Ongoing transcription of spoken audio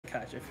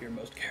catch if you're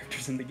most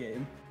characters in the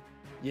game.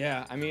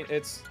 Yeah, I mean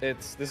this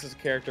is a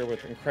character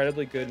with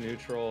incredibly good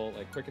neutral.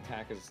 Like quick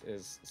attack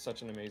is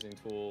such an amazing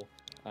tool.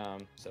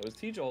 So is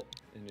T-Jolt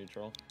in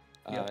neutral.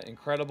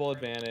 Incredible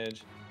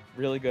advantage,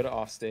 really good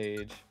off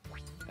stage.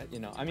 You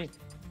know, I mean,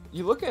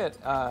 you look at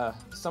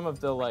some of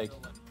the like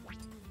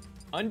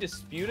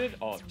undisputed.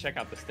 Oh, check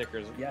out the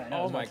stickers. Yeah,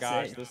 oh my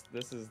gosh,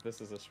 this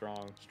is a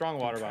strong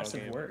water bottle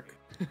game. Work.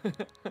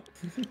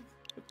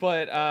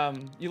 But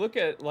you look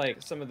at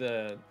like some of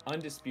the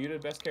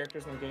undisputed best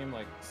characters in the game,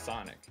 like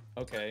Sonic.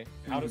 Okay,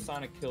 how does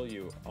Sonic kill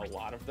you a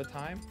lot of the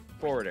time?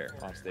 Forward air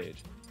off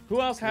stage.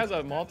 Who else has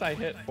a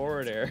multi-hit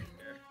forward air?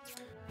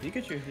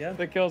 Pikachu, yeah.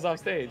 That kills off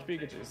stage,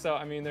 Pikachu. So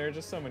I mean, there are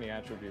just so many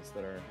attributes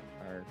that are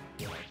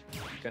you know,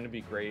 going to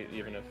be great,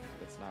 even if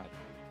it's not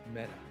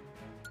meta.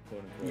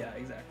 Quote unquote. Yeah,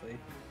 exactly.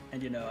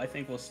 And you know, I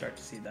think we'll start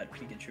to see that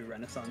Pikachu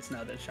renaissance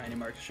now that Shiny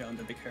Mark's shown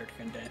that the character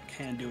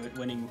can do it,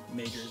 winning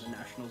majors and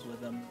nationals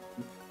with them.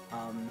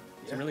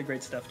 Some really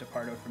great stuff to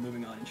Pardo for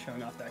moving on and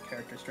showing off that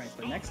character strength.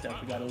 But next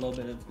up, we got a little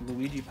bit of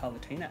Luigi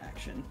Palutena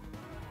action.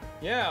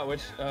 Yeah,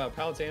 which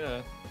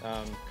Palutena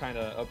kind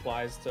of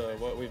applies to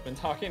what we've been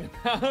talking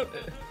about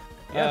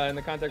in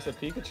the context of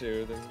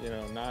Pikachu. There's, you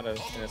know, not an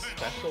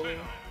especially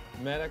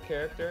meta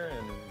character,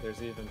 and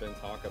there's even been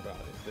talk about,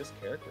 is this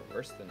character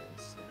worse than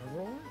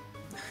Incineroar?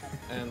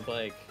 And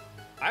like,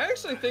 I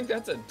actually think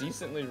that's a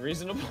decently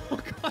reasonable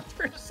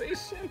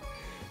conversation.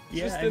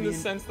 Yeah, just in the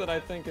sense that I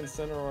think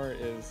Incineroar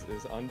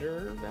is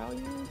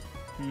undervalued.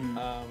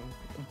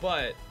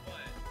 But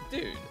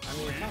dude, I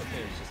mean,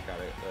 Palutena's just got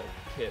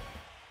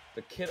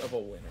the kit of a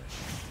winner.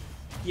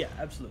 Yeah,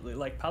 absolutely.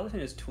 Like,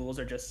 Palutena's tools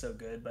are just so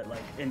good, but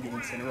like in the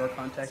Incineroar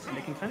context, and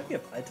it can kind of be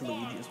applied to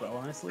Luigi as well,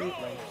 honestly.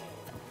 Like,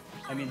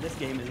 I mean, this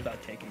game is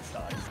about taking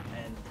stocks,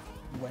 and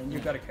when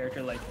you've got a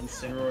character like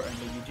Incineroar and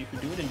Luigi who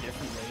do it in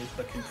different ways,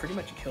 but can pretty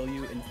much kill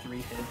you in 3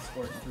 hits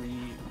or 3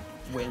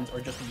 wins or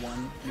just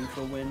 1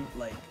 neutral win,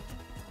 like,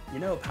 you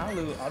know,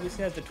 Palu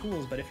obviously has the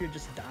tools, but if you're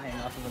just dying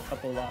off of a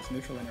couple lost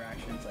neutral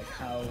interactions, like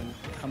how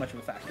much of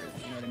a factor is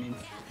it, you know what I mean?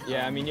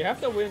 Yeah, I mean, you have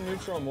to win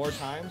neutral more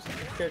times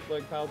with a character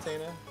like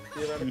Palutena,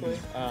 theoretically.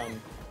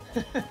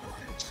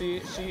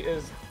 She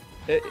is,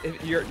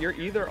 you're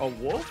either a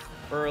wolf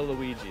or a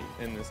Luigi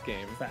in this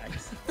game.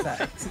 Facts.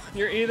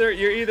 You're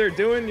either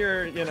doing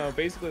your, you know,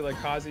 basically like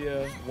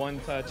Kazuya one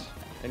touch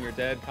and you're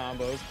dead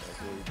combos, like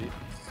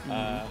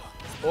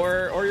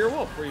Luigi, or you're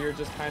wolf, where you're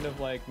just kind of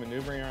like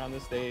maneuvering around the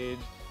stage,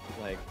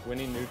 like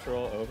winning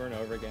neutral over and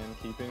over again,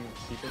 keeping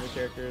the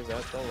characters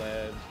at the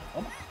ledge.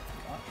 Oh my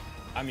gosh.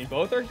 I mean,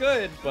 both are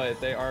good, but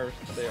they are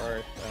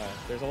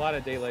there's a lot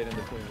of daylight in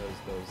between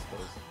those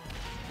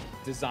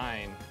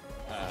design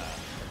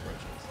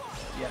approaches.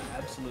 Yeah,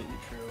 absolutely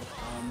true.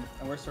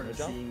 And we're sort of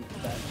seeing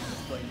that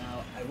display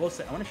now. I will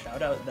say, I want to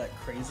shout out that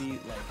crazy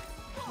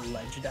like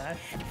ledge dash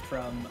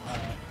from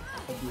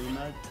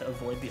Ebrima to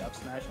avoid the up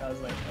smash. I was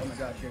like, oh my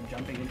gosh, you're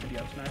jumping into the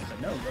up smash,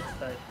 but no,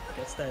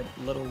 gets that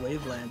little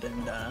waveland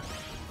and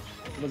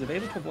was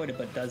able to avoid it,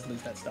 but does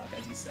lose that stock,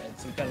 as you said.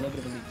 So we've got a little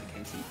bit of a lead to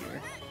Kacy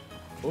here.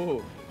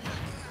 Ooh,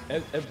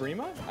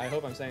 Ebrima? I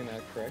hope I'm saying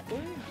that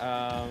correctly.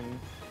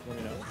 Let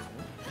me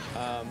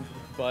know.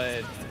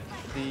 But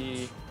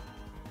the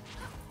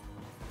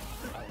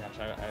oh gosh,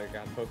 I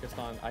got focused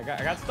on. I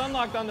got stun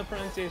locked on the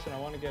pronunciation. I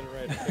want to get it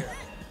right here.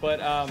 But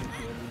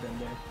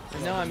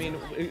no, I mean,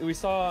 we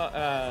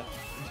saw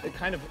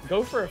kind of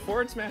go for a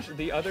forward smash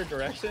the other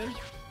direction.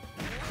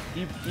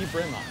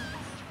 Ebrima.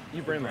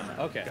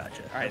 Okay.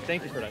 Gotcha. All right.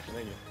 Thank you, production.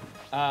 Thank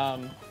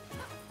you.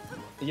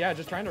 Yeah,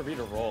 just trying to read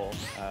a roll.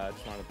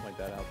 Just wanted to point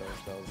that out there.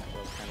 So that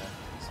was kind of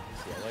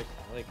spicy.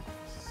 I like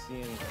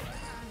seeing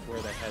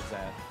where the head's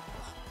at.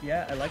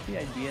 Yeah, I like the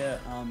idea.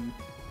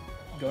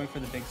 Going for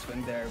the big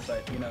swing there,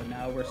 but you know,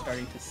 now we're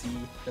starting to see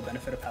the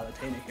benefit of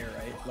Palutena here,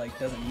 right? Like,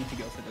 doesn't need to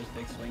go for those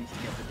big swings to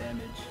get the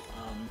damage.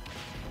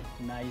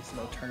 Nice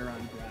little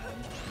turnaround grab.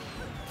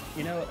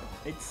 You know,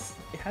 it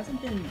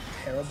hasn't been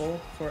terrible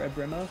for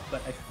Ebrima,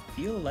 but I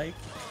feel like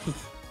he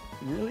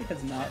really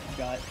has not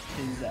got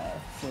his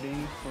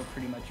footing for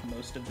pretty much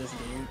most of this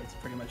game. It's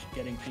pretty much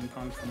getting ping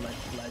pong from ledge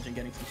to ledge and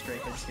getting some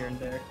straight hits here and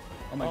there.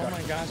 Oh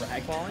my gosh,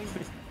 falling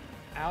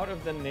out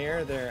of the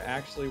nair there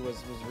actually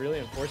was really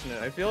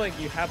unfortunate. I feel like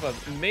you have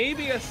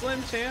maybe a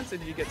slim chance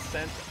if you get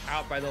sent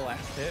out by the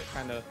last hit,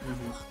 kind of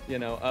you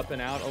know, up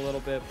and out a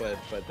little bit, but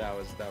that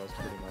was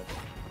pretty much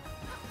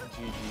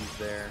GG's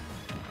there.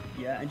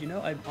 Yeah, and you know,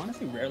 I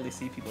honestly rarely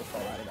see people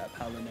fall out of that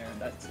Palu nair in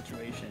that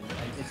situation.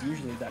 It's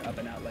usually that up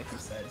and out, like you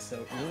said.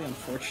 So really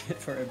unfortunate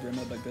for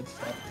Ebrima, but good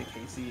stuff to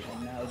Kacy.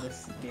 And now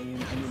this game,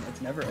 I mean,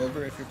 it's never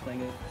over if you're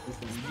playing it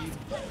with Luigi,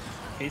 but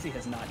Kacy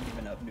has not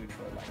given up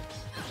neutral like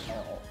at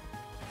all.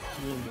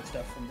 Really good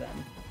stuff from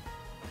them.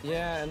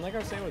 Yeah, and like I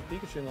was saying with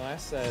Pikachu in the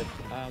last set,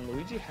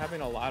 Luigi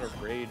having a lot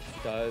of rage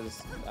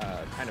does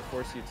kind of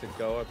force you to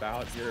go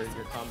about your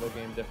combo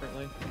game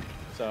differently.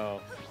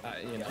 So,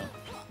 you know,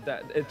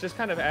 that it just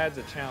kind of adds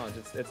a challenge.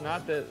 It's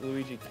not that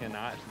Luigi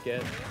cannot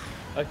get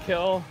a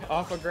kill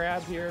off a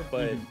grab here,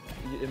 but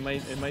it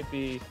might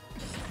be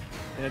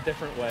in a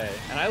different way.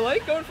 And I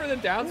like going for the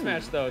down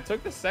smash though. It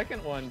took the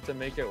second one to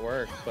make it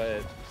work,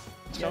 but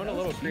showing a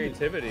little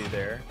creativity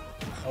there.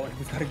 Oh, and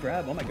we've got a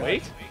grab. Oh my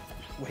god.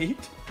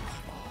 Wait.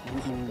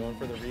 Going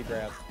for the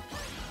re-grab.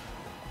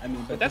 I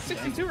mean, but that's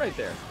 62 right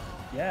there.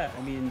 Yeah,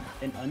 I mean,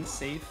 an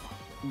unsafe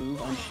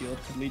move on shield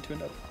could lead to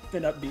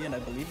an up B, and I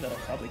believe that'll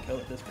probably kill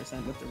at this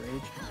percent with the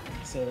rage.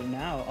 So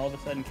now, all of a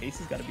sudden,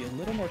 Kacy's got to be a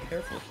little more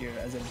careful here,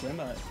 as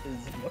Ebrima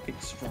is looking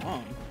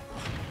strong.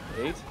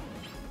 Wait.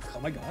 Oh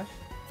my gosh.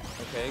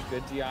 Okay,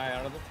 good DI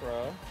out of the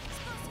throw.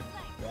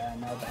 Yeah,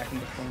 now back in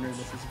the corner,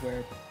 this is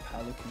where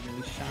Palu can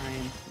really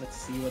shine. Let's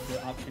see what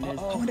the option is.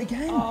 Oh, and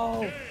again!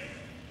 Oh!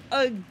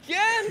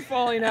 Again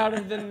falling out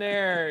of the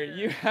Nair.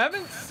 You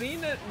haven't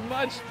seen it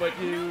much, but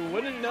you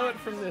wouldn't know it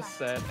from this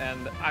set.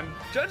 And I'm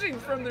judging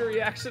from the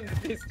reaction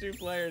of these two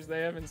players,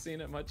 they haven't seen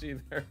it much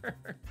either.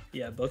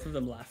 Yeah, both of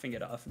them laughing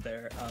it off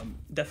there.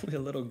 Definitely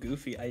a little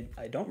goofy.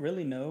 I don't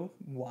really know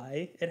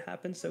why it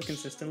happens so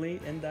consistently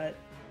in that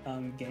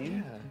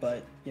game,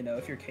 but you know,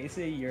 if you're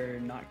Kacy, you're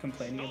not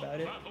complaining about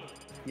it.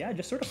 Yeah, it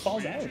just sort of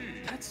falls out.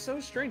 That's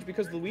so strange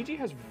because Luigi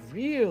has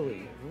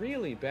really,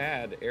 really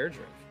bad air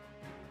drift.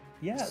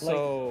 Yeah,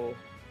 so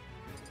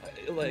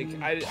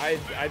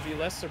I'd be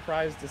less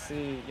surprised to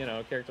see, you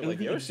know, a character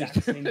like Yoshi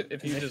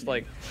if you just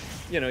like,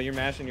 you know, you're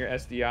mashing your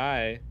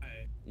SDI,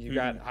 you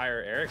got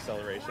higher air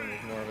acceleration,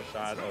 there's more of a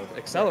shot of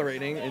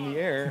accelerating in the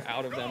air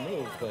out of that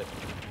move. But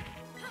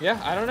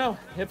yeah, I don't know.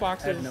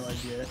 Hitbox I have no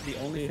idea. The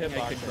only thing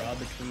I could draw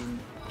between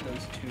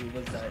those two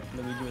was that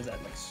Luigi was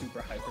at like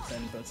super high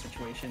percent in both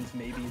situations.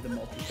 Maybe the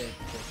multi-hit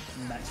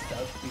just messed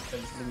up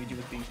because Luigi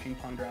was being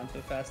ping-ponged around so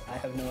fast. I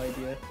have no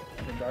idea.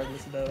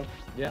 Regardless though,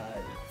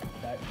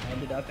 that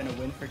ended up in a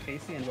win for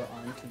Kacy, and we're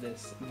on to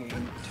this game 2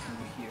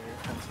 here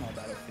on Small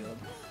Battlefield.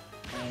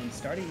 And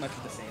starting much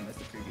of the same as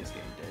the previous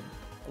game did.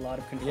 A lot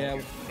of control here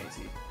from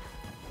Kacy.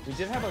 We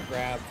did have a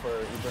grab for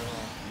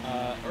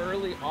Ebrima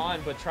early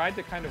on, but tried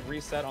to kind of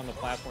reset on the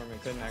platform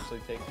and couldn't actually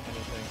take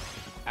anything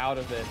out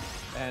of it.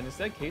 And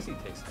instead, Kacy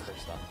takes the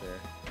first stop there.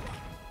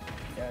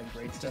 Yeah,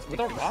 great stuff. With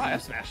a raw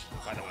F smash,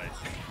 by the way.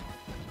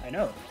 I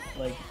know.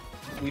 Like,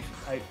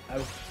 I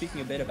was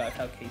speaking a bit about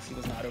how Kacy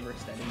was not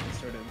overextending and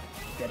sort of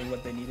getting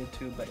what they needed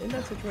to, but in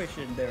that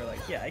situation, they were like,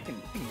 yeah, I can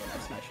get an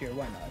F smash here,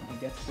 why not? He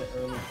gets the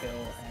early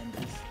kill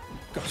and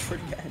goes for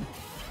it again.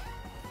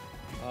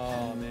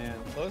 Oh man,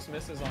 close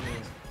misses on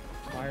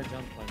these fire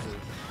jump punches,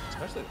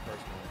 especially the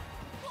first one.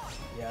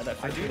 Yeah, that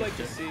I do like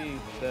to see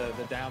the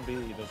down B,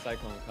 the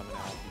Cyclone coming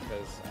out,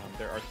 because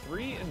there are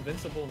 3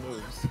 invincible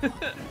moves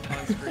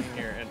on screen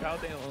here, and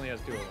Palutena only has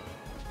 2 of them.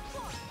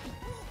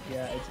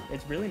 Yeah,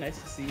 it's really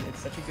nice to see. It's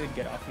such a good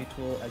get off me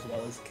tool as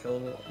well as kill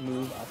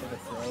move off of a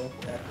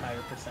throw at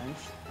higher percent.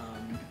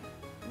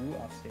 Ooh,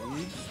 off stage.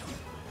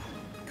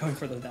 Going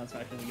for those down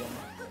smashes again.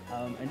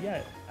 And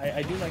yeah,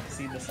 I do like to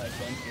see the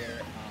Cyclone here.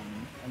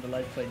 And the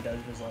light play does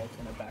result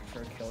in a back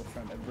for a kill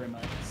from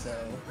Ebrima. So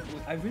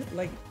I really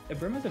like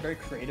Ebrima's a very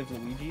creative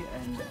Luigi,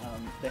 and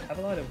they have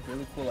a lot of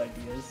really cool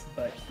ideas,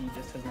 but he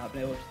just has not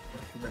been able to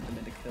convert them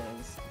into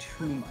kills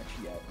too much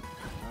yet.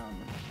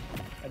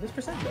 At this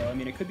percent though, I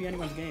mean, it could be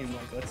anyone's game.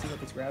 Like, let's see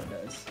what this grab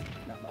does.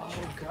 Not much.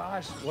 Oh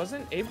gosh,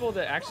 wasn't able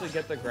to actually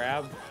get the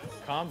grab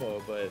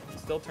combo, but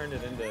still turned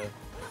it into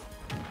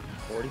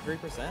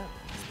 43%.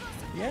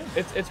 Yeah,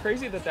 it's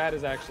crazy that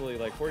is actually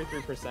like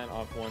 43%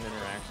 off one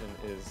interaction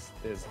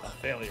is a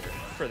failure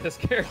for this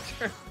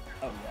character.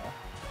 Oh yeah.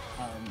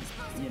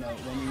 You know,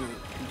 when you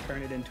can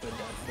turn it into a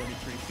death,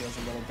 43 feels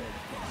a little bit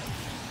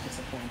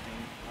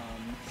disappointing.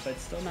 But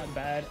still not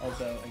bad.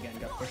 Although again,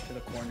 got pushed to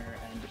the corner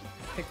and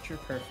picture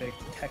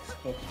perfect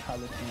textbook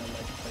Palutena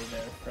ledge play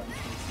there from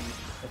Kacy,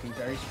 looking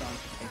very strong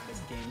to take this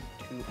game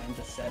 2 and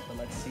the set. But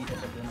let's see if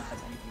Ebrima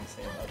has anything to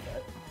say about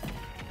that.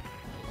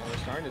 We're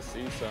starting to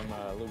see some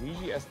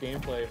Luigi-esque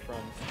gameplay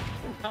from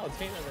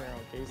Palutena there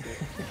on Kacy.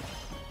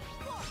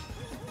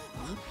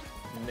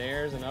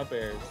 Nairs and up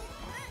airs.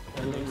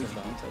 The Luigi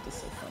tilt is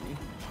so funny.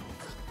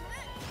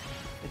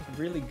 It's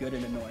really good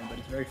and annoying, but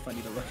it's very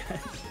funny to look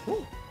at.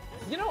 Ooh.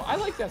 You know, I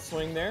like that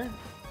swing there.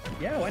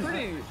 Yeah, why not?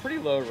 Pretty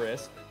low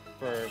risk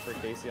for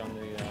Kacy on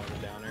the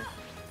downer.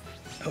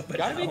 Oh, but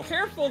gotta be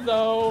careful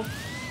though.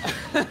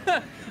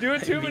 Do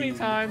it too many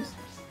times.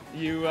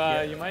 You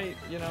might,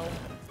 you know,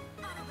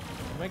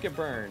 might get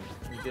burned.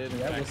 You did.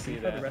 Yeah, we'll see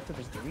how the rest of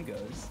his game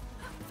goes.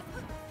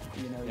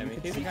 You know, yeah, I mean,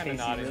 Kacy kind of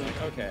nodding really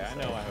like, okay, I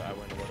know I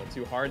went a little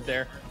too hard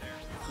there.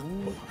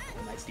 Ooh,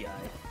 a nice DI.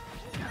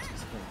 Yeah,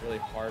 it's been really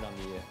hard on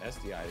the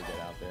SDI to get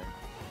out there.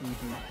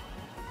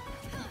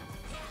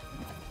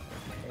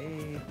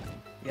 Okay.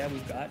 Yeah,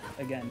 we've got,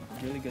 again,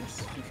 really good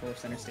control of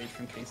center stage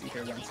from Kacy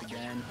here once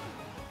again.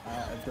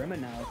 Ebrima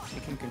now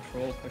taking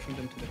control, pushing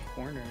them to the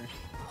corner.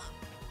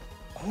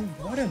 Oh,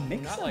 what a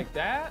mix! Not like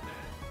that.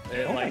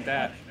 It's like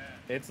that.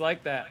 It's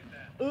like that.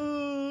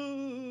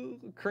 Ooh,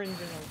 cringing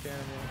on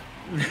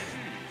camera.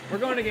 We're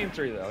going to game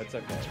 3 though. It's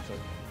okay. It's okay.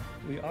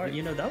 We are.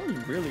 You know, that was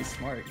really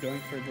smart,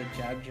 going for the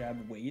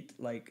jab wait.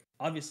 Like,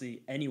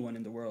 obviously, anyone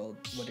in the world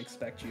would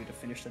expect you to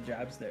finish the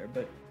jabs there,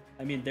 but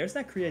I mean, there's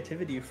that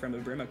creativity from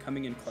Ebrima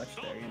coming in clutch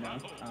there. You know,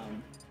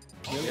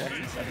 really Yeah.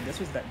 excellent stuff. And this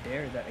was that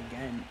dare that,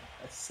 again,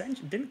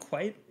 essentially didn't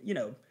quite,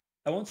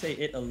 I won't say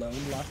it alone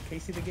lost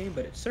Kacy the game,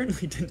 but it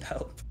certainly didn't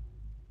help.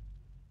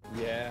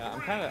 Yeah,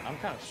 I'm kind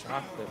of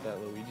shocked that that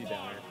Luigi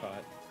down air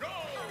caught.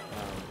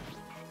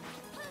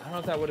 I don't know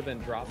if that would have been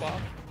drop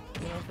off,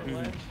 from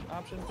ledge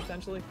option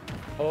potentially.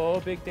 Oh,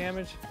 big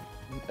damage.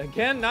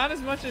 Again, not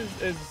as much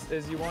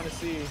as you want to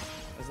see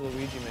as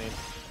Luigi made.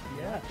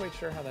 Yeah. Not quite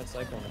sure how that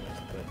cyclone is,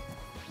 but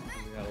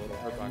we got a little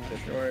I'm hitbox not hit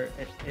sure.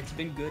 It's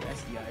been good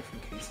SDI from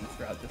Kacy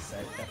throughout the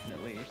set,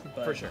 definitely.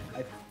 But For sure.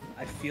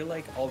 I feel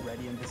like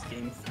already in this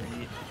game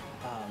 3,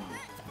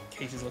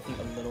 Kacy's looking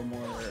a little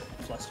more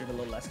flustered, a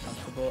little less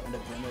comfortable, and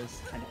Ebrima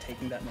is kind of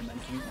taking that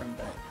momentum from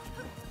that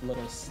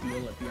little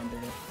steal at the end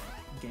of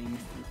game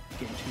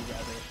 2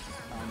 rather.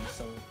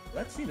 So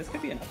let's see, this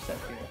could be an upset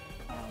here.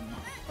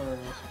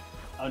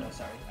 Oh no,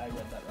 sorry, I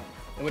read that wrong.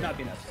 It would not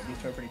be an upset. These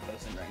two are pretty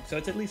close in rank, so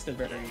it's at least a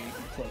very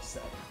close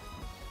set.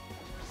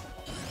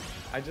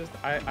 I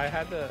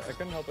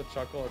couldn't help but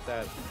chuckle at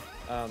that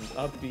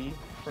up B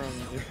from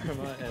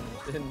Ebrima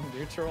and in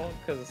neutral,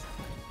 because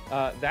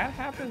that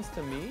happens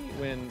to me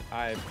when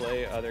I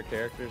play other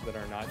characters that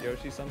are not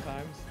Yoshi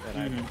sometimes,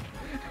 and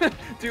I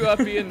do up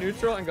B in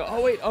neutral and go,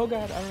 oh wait, oh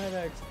god, I don't have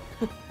X.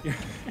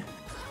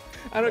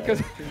 I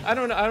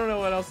don't know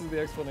what else is the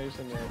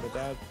explanation there, but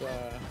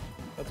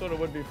that's what it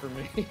would be for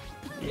me.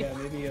 Yeah,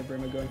 maybe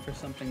Ebrima going for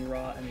something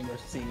raw. I mean, we're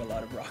seeing a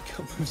lot of raw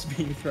kill moves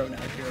being thrown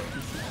out here at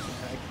the smash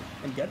attack.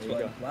 And guess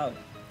what? Wow,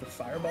 the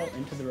fireball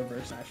into the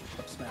reverse smash,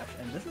 up smash,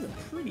 and this is a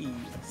pretty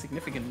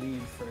significant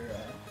lead for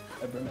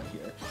Ebrima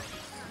here.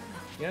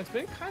 Yeah, it's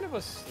been kind of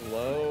a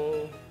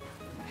slow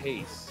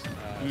pace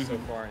so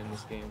far in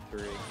this game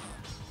 3.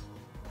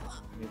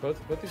 I mean,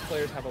 both these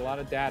players have a lot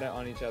of data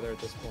on each other at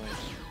this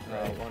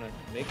point. Want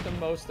to make the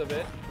most of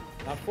it.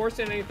 Not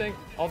forcing anything,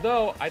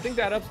 although I think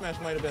that up smash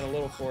might have been a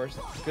little forced.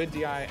 Good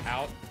DI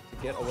out to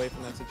get away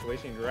from that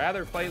situation. You'd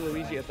rather fight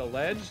Luigi at the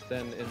ledge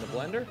than in the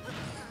blender.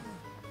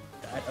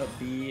 That up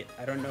B,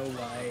 I don't know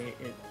why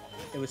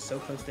it was so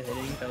close to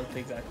hitting. That was the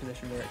exact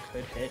position where it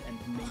could hit and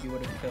maybe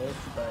would have killed,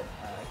 but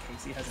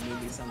Kacy has a new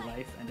lease on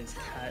life and is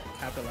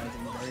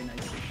capitalizing very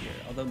nicely here.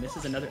 Although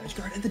misses another edge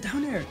guard and the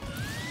down air.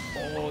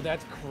 Oh,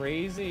 that's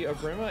crazy.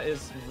 Ebrima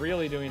is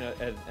really doing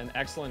an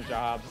excellent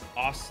job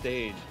off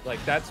stage.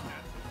 Like, that's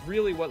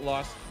really what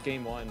lost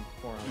game 1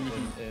 for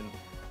him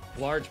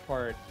in large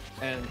part,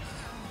 and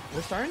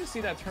we're starting to see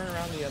that turn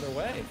around the other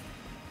way.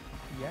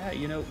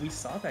 Yeah, we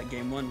saw that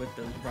game 1 with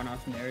the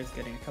runoff Nairs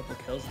getting a couple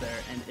kills there,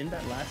 and in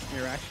that last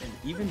interaction,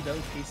 even though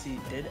Kacy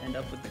did end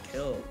up with the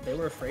kill, they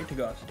were afraid to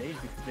go off stage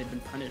because they'd been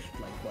punished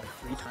like, what,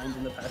 3 times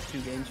in the past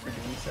 2 games for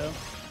doing so.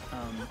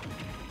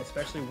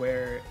 Especially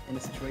where in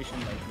a situation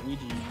like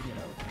Luigi,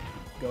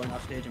 going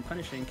off stage and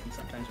punishing can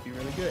sometimes be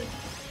really good.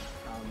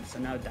 So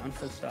now down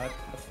full stock,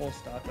 a full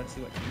stock. Let's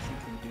see what Kacy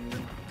can do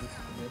with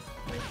this.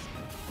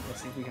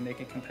 Let's see if we can make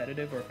it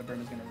competitive or if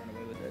Ebrima's going to run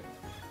away with it.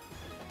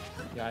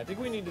 Yeah, I think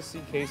we need to see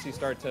Kacy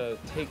start to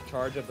take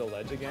charge of the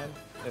ledge again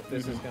if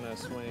this is going to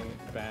swing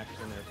back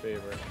in their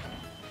favor.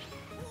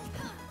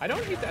 I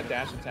don't hate that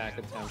dash attack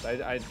attempt.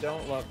 I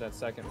don't love that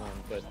second one,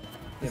 but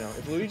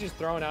if Luigi's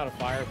throwing out a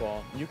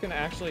fireball, you can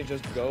actually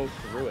just go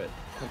through it,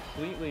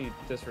 completely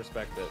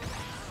disrespect it,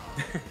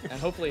 and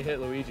hopefully hit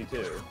Luigi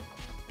too.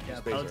 Yeah,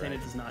 Palutena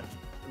does not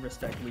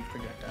respect weak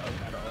projectiles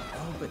at all.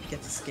 Oh, but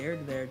gets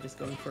scared there, just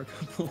going for a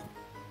couple,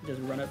 just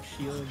run up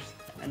shields.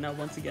 And now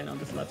once again on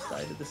this left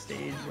side of the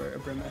stage where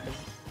Ebrima has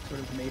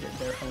sort of made it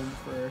their home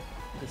for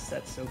the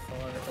set so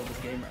far, or this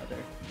game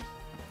rather.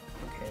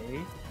 Okay.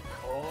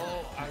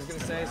 Oh, I was gonna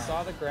say,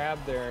 saw the grab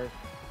there,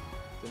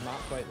 did not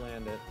quite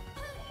land it.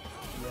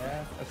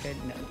 Yeah, okay,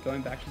 now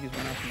going back to these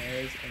one-off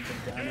Nairs, and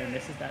the down air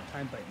misses that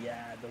time, but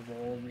yeah, the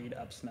roll read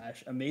up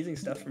smash. Amazing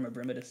stuff from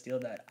Ebrima to steal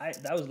that.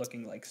 That was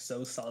looking like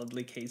so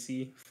solidly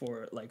Kacy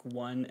for like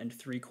 1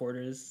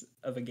 3/4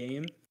 of a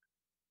game.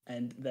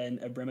 And then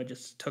Ebrima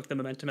just took the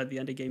momentum at the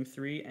end of game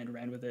 3 and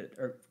ran with it,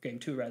 or game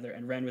 2 rather,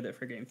 and ran with it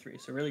for game 3.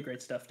 So really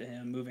great stuff to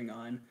him. Moving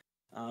on.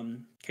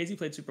 Kacy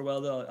played super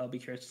well though. I'll be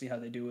curious to see how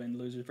they do in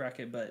losers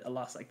bracket, but a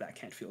loss like that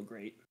can't feel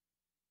great.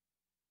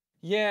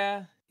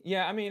 Yeah,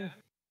 I mean,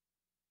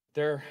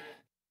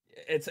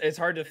 it's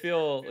hard to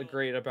feel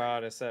great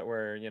about a set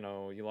where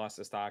you lost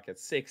a stock at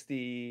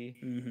 60.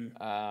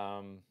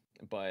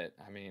 But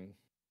I mean,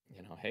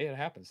 hey, it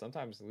happens.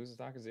 Sometimes you lose a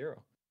stock at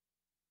 0.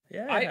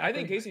 Yeah, I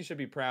think Kacy should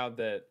be proud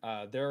that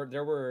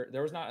there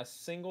was not a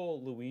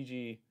single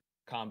Luigi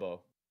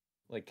combo,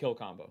 like kill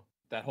combo,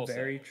 that whole set.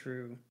 Very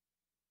true.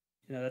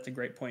 That's a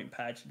great point,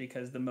 Patch,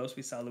 because the most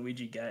we saw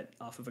Luigi get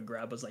off of a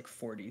grab was like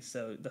 40.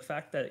 So the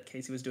fact that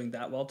Kacy was doing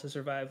that well to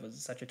survive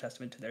was such a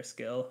testament to their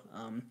skill.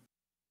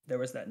 There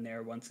was that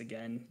nair once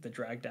again, the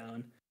drag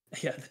down.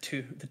 Yeah,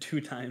 the two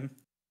time.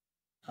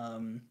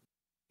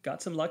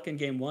 Got some luck in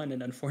game 1,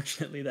 and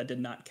unfortunately that did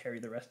not carry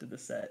the rest of the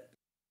set.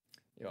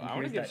 I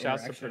want to give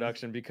shouts to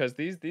production because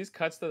these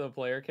cuts to the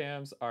player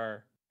cams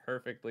are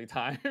perfectly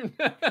timed.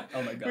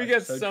 Oh my god, we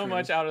get so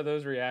much out of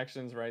those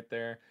reactions right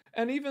there.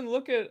 And even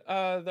look at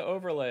the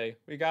overlay.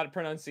 We got a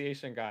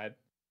pronunciation guide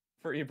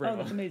for Ebrima. Oh,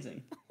 that's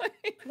amazing.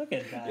 Look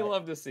at that. You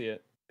love to see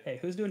it. Hey,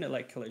 who's doing it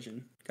like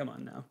Collision? Come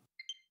on now.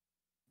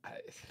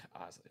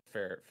 Honestly,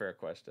 fair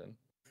question.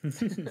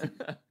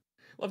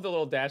 Love the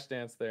little dash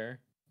dance there.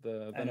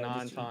 The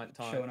non-taunt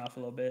taunt. Showing off a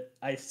little bit.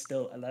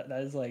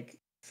 That is like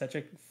such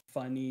a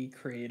funny,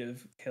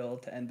 creative kill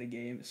to end the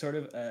game. Sort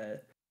of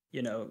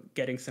you know,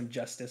 getting some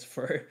justice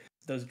for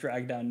those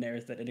drag down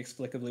nairs that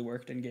inexplicably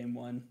worked in game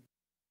 1.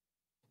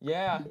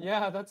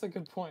 Yeah, that's a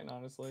good point,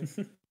 honestly.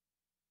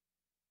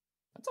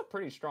 That's a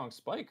pretty strong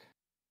spike.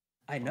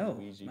 I know.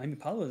 Luigi. I mean,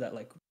 Paulo was at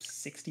like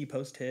 60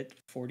 post hit,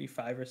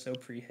 45 or so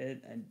pre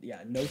hit, and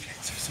yeah, no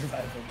chance of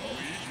survival.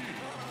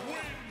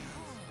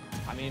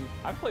 I mean,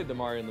 I've played the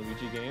Mario and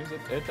Luigi games.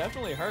 It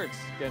definitely hurts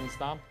getting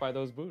stomped by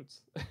those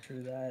boots.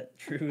 True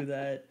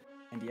that.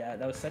 And yeah,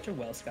 that was such a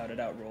well scouted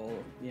out roll.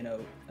 You know,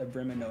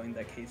 Ebrima knowing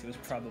that Kacy was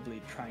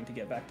probably trying to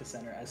get back to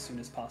center as soon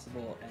as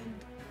possible, and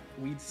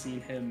we'd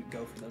seen him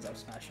go for those up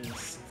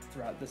smashes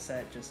throughout the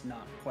set, just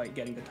not quite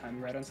getting the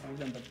timing right on some of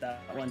them. But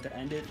that one to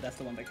end it, that's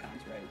the one that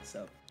counts, right?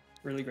 So,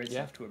 really great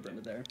stuff to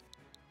Ebrima there.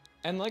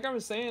 And like I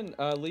was saying,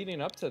 leading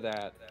up to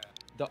that,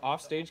 the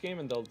offstage game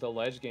and the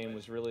ledge game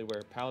was really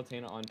where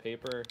Palutena on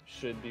paper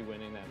should be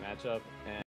winning that matchup. And